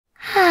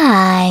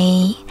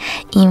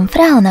In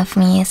front of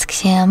me is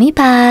XIAOMI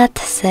Pad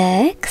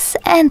 6,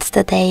 and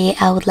today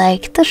I would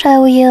like to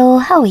show you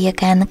how you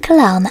can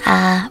clone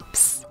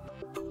apps.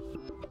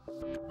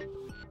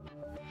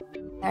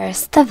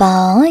 First of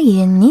all,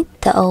 you need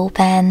to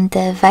open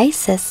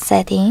Devices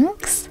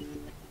Settings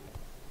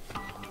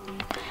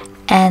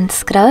and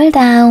scroll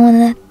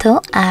down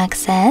to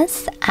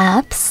access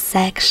Apps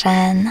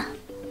section.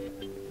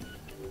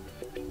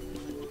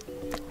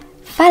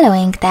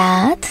 Following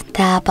that,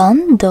 tap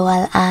on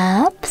Dual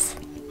Apps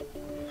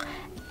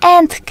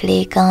and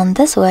click on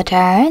the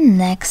switcher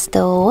next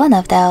to one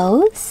of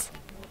those.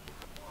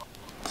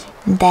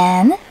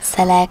 Then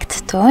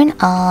select Turn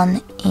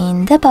On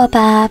in the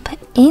pop-up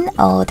in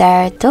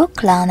order to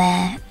clone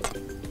it.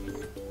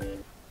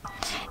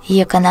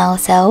 You can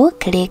also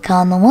click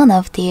on one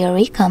of the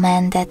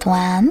recommended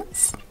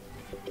ones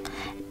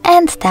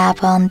and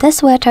tap on the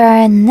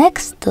switcher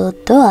next to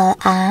Dual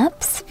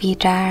Apps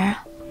feature.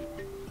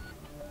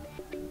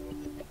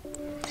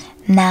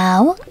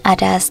 Now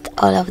adjust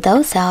all of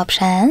those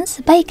options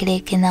by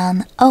clicking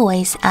on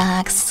Always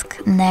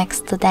Ask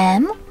next to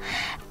them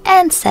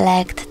and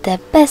select the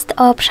best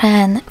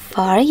option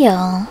for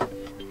you.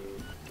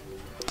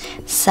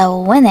 So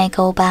when I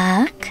go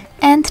back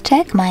and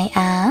check my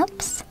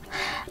apps,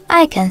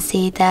 I can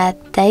see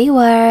that they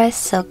were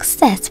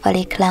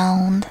successfully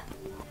cloned.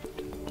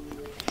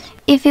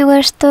 If you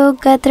wish to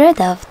get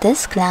rid of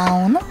this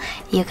clone,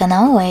 you can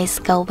always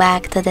go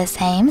back to the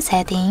same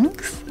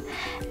settings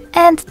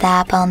and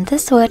tap on the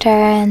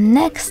switcher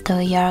next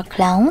to your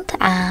cloned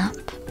app.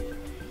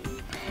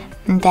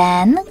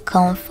 Then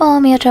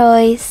confirm your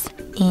choice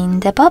in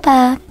the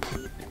pop-up.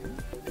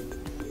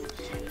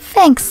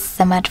 Thanks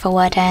so much for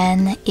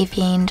watching. If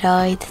you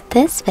enjoyed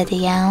this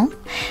video,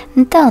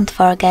 don't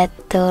forget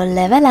to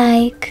leave a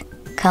like,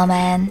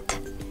 comment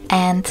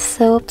and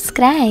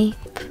subscribe.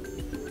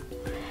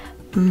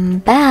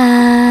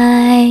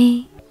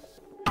 Bye!